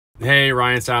Hey,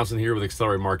 Ryan Steinolfson here with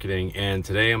Accelerate Marketing, and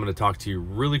today I'm going to talk to you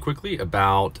really quickly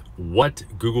about what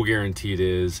Google Guaranteed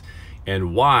is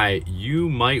and why you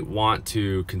might want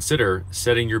to consider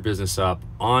setting your business up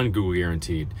on Google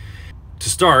Guaranteed. To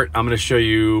start, I'm going to show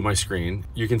you my screen.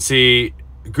 You can see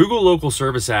Google Local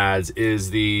Service Ads is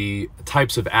the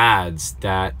types of ads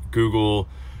that Google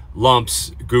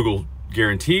lumps Google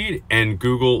Guaranteed and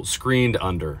Google Screened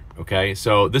under. Okay,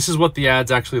 so this is what the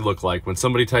ads actually look like when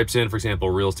somebody types in, for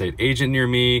example, real estate agent near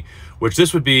me, which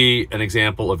this would be an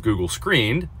example of Google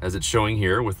Screened, as it's showing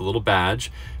here with a little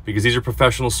badge, because these are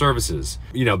professional services,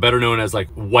 better known as like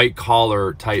white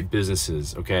collar type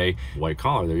businesses. Okay, white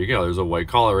collar, there you go, there's a white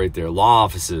collar right there, law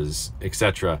offices,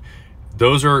 etc.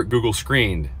 Those are Google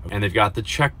Screened, and they've got the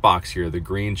checkbox here, the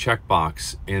green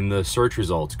checkbox in the search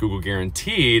results. Google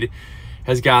Guaranteed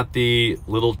has got the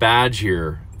little badge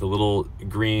here, the little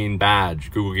green badge,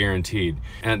 Google Guaranteed.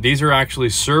 And these are actually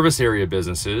service area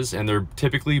businesses, and they're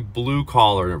typically blue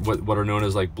collar, what are known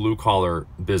as like blue collar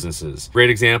businesses. Great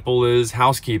example is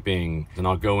housekeeping, and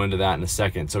I'll go into that in a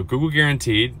second. So Google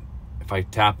Guaranteed, if I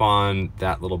tap on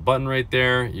that little button right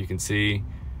there, you can see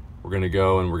we're gonna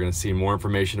go and we're gonna see more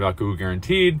information about Google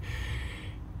Guaranteed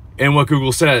and what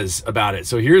Google says about it.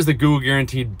 So here's the Google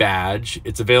Guaranteed badge.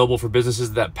 It's available for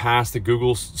businesses that pass the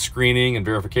Google screening and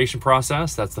verification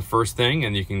process. That's the first thing,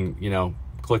 and you can,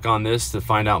 click on this to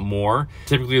find out more.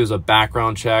 Typically, there's a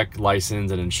background check,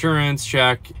 license, and insurance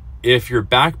check. If you're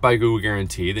backed by Google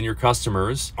Guaranteed and your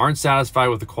customers aren't satisfied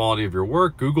with the quality of your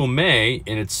work, Google may,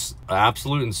 in its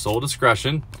absolute and sole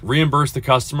discretion, reimburse the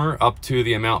customer up to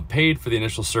the amount paid for the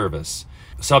initial service,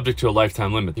 subject to a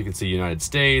lifetime limit. You can see United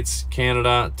States,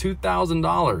 Canada,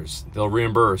 $2,000. They'll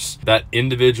reimburse that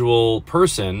individual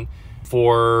person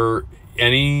for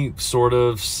any sort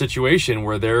of situation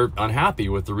where they're unhappy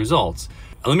with the results.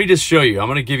 Let me just show you. I'm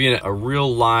going to give you a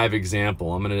real live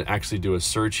example. I'm going to actually do a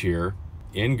search here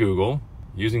in Google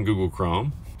using Google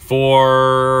Chrome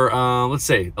for, let's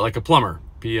say, like a plumber,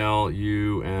 Plumber,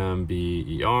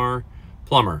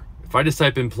 plumber. If I just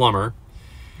type in plumber,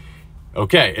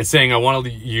 okay, it's saying I want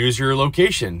to use your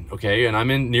location, okay, and I'm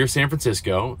near San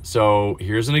Francisco. So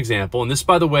here's an example, and this,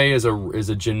 by the way, is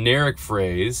a generic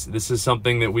phrase. This is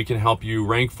something that we can help you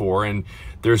rank for, and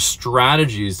there's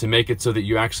strategies to make it so that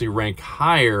you actually rank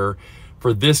higher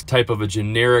for this type of a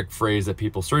generic phrase that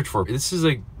people search for. This is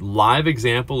a live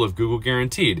example of Google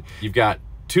Guaranteed. You've got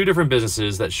 2 different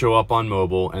businesses that show up on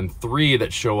mobile and 3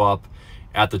 that show up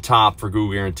at the top for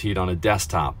Google Guaranteed on a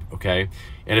desktop, okay?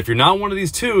 And if you're not one of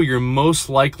these 2, you're most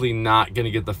likely not gonna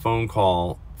get the phone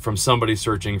call from somebody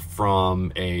searching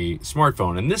from a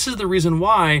smartphone. And this is the reason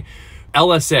why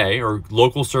LSA, or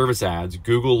local service ads,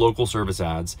 Google local service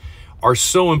ads, are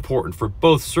so important for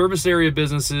both service area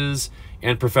businesses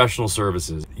and professional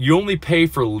services. You only pay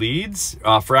for leads,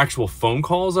 for actual phone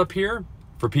calls up here,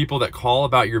 for people that call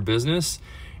about your business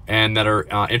and that are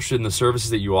interested in the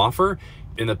services that you offer.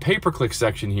 In the pay-per-click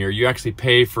section here, you actually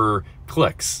pay for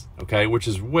clicks, okay, which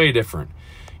is way different.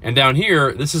 And down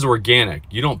here, this is organic.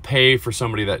 You don't pay for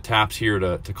somebody that taps here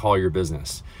to call your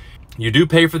business. You do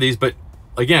pay for these, but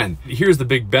again, here's the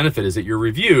big benefit is that your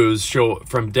reviews show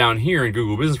from down here in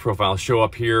Google Business Profile, show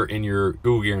up here in your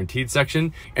Google Guaranteed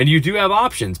section. And you do have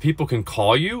options. People can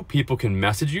call you, people can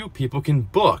message you, people can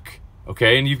book.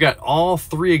 Okay, and you've got all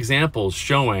 3 examples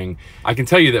showing. I can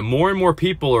tell you that more and more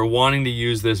people are wanting to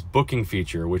use this booking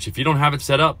feature, which if you don't have it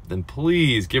set up, then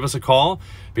please give us a call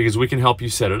because we can help you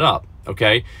set it up,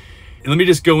 okay? And let me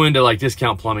just go into like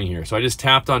discount plumbing here. So I just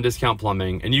tapped on discount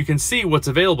plumbing and you can see what's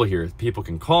available here. People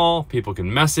can call, people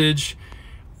can message.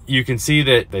 You can see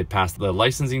that they passed the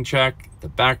licensing check, the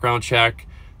background check,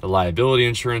 the liability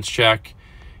insurance check,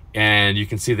 and you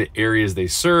can see the areas they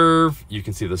serve, you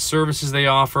can see the services they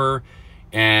offer,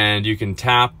 and you can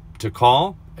tap to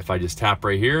call. If I just tap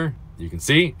right here, you can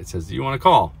see it says, do you want to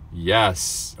call?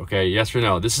 Yes. Okay, yes or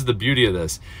no. This is the beauty of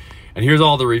this. And here's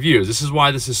all the reviews. This is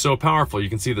why this is so powerful. You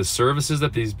can see the services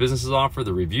that these businesses offer,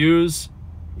 the reviews.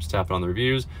 Just tapping on the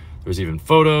reviews. There's even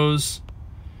photos.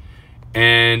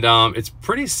 And it's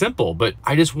pretty simple, but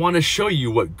I just want to show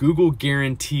you what Google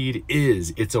Guaranteed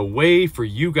is. It's a way for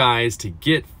you guys to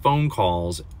get phone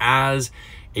calls as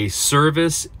a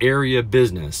service area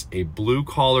business, a blue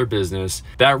collar business.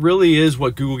 That really is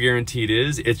what Google Guaranteed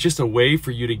is. It's just a way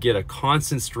for you to get a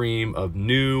constant stream of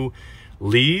new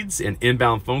leads and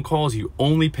inbound phone calls. You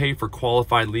only pay for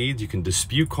qualified leads. You can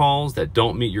dispute calls that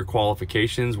don't meet your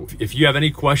qualifications. If you have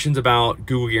any questions about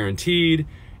Google Guaranteed,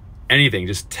 anything,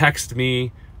 just text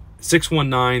me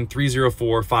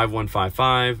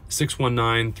 619-304-5155,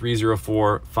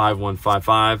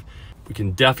 619-304-5155. We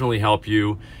can definitely help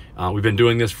you. We've been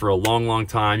doing this for a long, long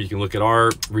time. You can look at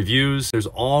our reviews. There's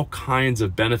all kinds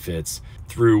of benefits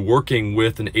through working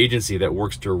with an agency that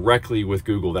works directly with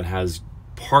Google, that has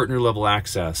partner level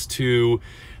access to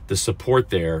the support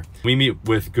there. We meet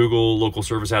with Google local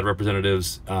service ad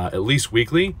representatives at least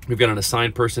weekly. We've got an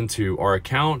assigned person to our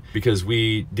account because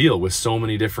we deal with so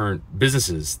many different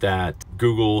businesses that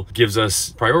Google gives us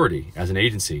priority as an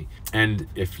agency. And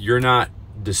if you're not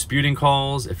disputing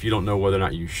calls, if you don't know whether or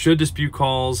not you should dispute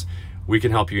calls, we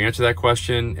can help you answer that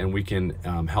question, and we can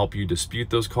help you dispute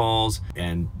those calls,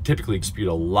 and typically dispute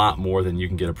a lot more than you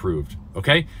can get approved.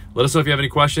 Okay, let us know if you have any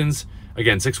questions.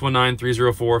 Again,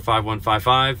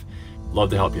 619-304-5155.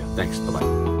 Love to help you. Thanks.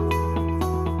 Bye-bye.